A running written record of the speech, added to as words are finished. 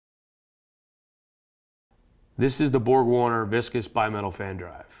This is the BorgWarner Viscous bimetal fan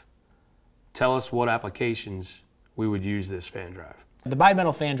drive. Tell us what applications we would use this fan drive. The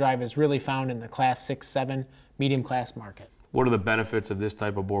bimetal fan drive is really found in the Class 6, 7 medium class market. What are the benefits of this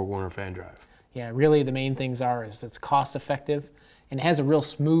type of BorgWarner fan drive? Yeah, really the main things is it's cost effective and it has a real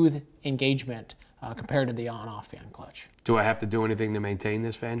smooth engagement compared to the on-off fan clutch. Do I have to do anything to maintain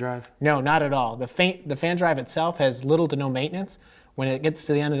this fan drive? No, not at all. The fan drive itself has little to no maintenance. When it gets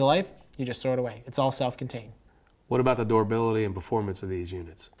to the end of the life, you just throw it away. It's all self-contained. What about the durability and performance of these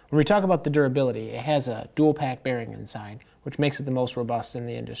units? When we talk about the durability, it has a dual pack bearing inside, which makes it the most robust in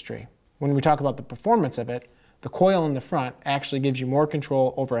the industry. When we talk about the performance of it, the coil in the front actually gives you more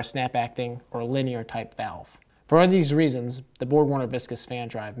control over a snap-acting or linear type valve. For all these reasons, the BorgWarner Viscous fan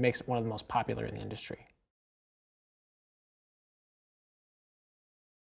drive makes it one of the most popular in the industry.